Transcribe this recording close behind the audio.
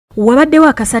Wabaddewo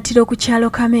akasatiro ku kyalo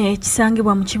Kame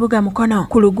ekisangibwa mu kibuga Mukono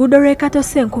ku luguudo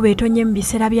lw'ekatose enkuba etonye mu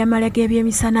biseera by'amalaga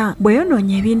eby'emisana bwe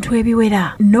yonoonye ebintu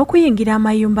ebiwera n'okuyingira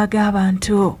amayumba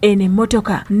g'abantu. Eno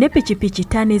emmotoka ne pikipiki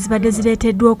ttaano ezibadde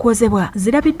zireeteddwa okwozebwa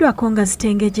zirabiddwako nga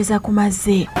zitengejjeza ku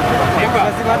mazzi.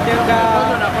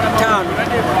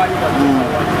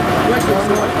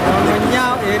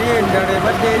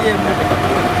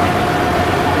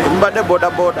 Mbadde boda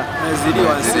eziri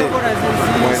wansi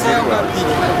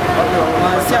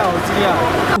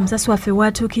omusasi waffe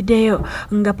watuukiddeyo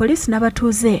nga poliisi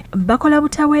n'abatuuze bakola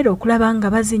butaweera okulaba nga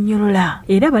bazinnyulula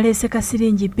era baleese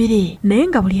kasiringi 2 naye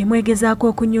nga buli emu egezaako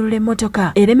okunnyulula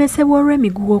emmotoka eremesebwa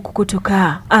olw'emiguwa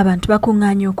okukutuka. Abantu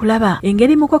bakuŋŋaanye okulaba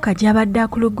engeri mukoka gy'abadde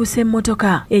akuluggusa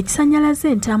emmotoka ekisannyalaza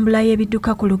entambula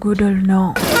y'ebidduka ku luguudo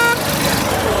luno.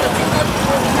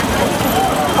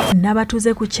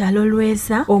 N'abatuuze ku kyalo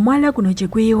Lweza omwala guno gye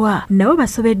guyiwa nabo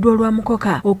basobeddwa olwa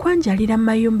mukoka okwanjalira mu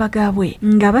mayumba gaabwe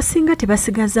nga basinga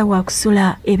tebasigaza wa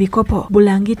kusula. Ebikopo,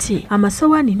 bulangiti,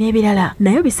 amasowaani n'ebirala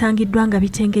nayo bisangiddwa nga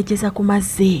bitengejjeza ku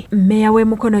mazzi. Mmeeya w'e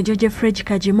Mukono Fred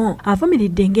Kajimu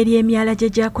avumiridde engeri emyala gye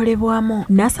gyakolebwamu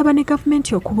n'asaba ne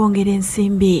gavumenti okubongera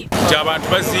ensimbi. Abantu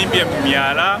bazimbye mu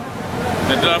myala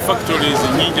naddala factories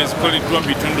nyingi ezikoleddwa mu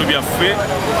bitundu byaffe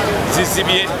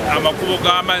zizibye amakubo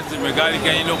g'amazzi mwe gaali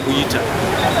galina okuyita.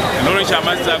 N'olwekyo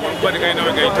amazzi ago okuba tegalina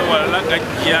we gayita walala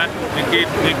gajja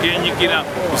ne geenyigira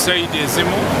ku sayidi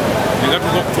ezimu ne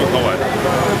gatuuka okutuuka wala.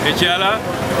 Ekirala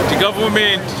ti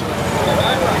gavumenti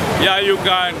ya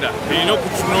Uganda erina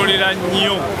okutunuulira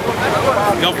nnyo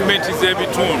gavumenti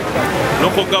z'ebitundu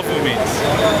local governments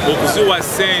okuziwa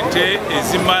ssente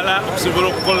ezimala okusobola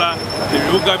okukola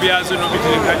ebibuga byazo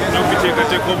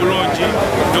n'obiteekateeka obulungi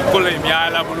n'okukola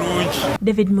emyala bulungi.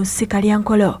 David Musika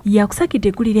Lyankolo yakusakidde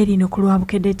eggulire lino ku lwa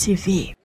Bukedde TV.